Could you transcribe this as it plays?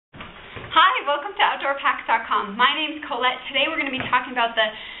outdoorpacks.com. My name's Colette. Today we're going to be talking about the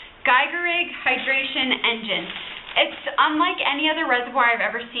Geigerrig hydration engine. It's unlike any other reservoir I've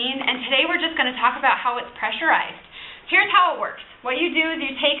ever seen, and today we're just going to talk about how it's pressurized. Here's how it works. What you do is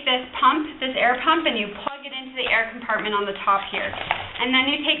you take this pump, this air pump, and you plug it into the air compartment on the top here. And then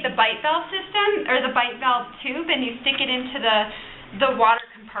you take the bite valve system, or the bite valve tube, and you stick it into the water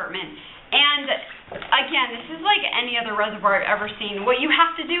compartment. And again, this is like any other reservoir I've ever seen. What you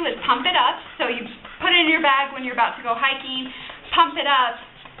have to do is pump it up. So you put it in your bag when you're about to go hiking, pump it up,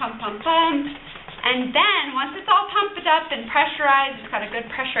 pump, pump, pump. And then once it's all pumped up and pressurized, it's got a good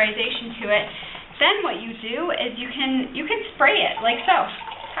pressurization to it, then what you do is you can spray it like so.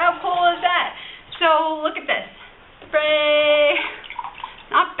 How cool is that? So look at this. Spray.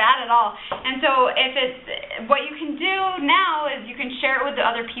 Not bad at all. And so what you can do now is you can share it with the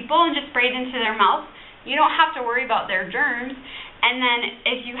other people and just spray it into their mouth. You don't have to worry about their germs. And then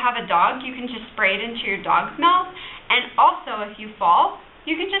if you have a dog, you can just spray it into your dog's mouth. And also if you fall,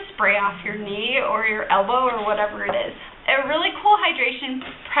 you can just spray off your knee or your elbow or whatever it is. A really cool hydration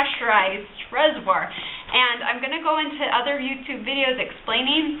pressurized reservoir. And I'm going to go into other YouTube videos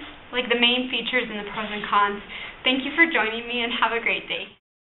explaining like the main features and the pros and cons. Thank you for joining me and have a great day.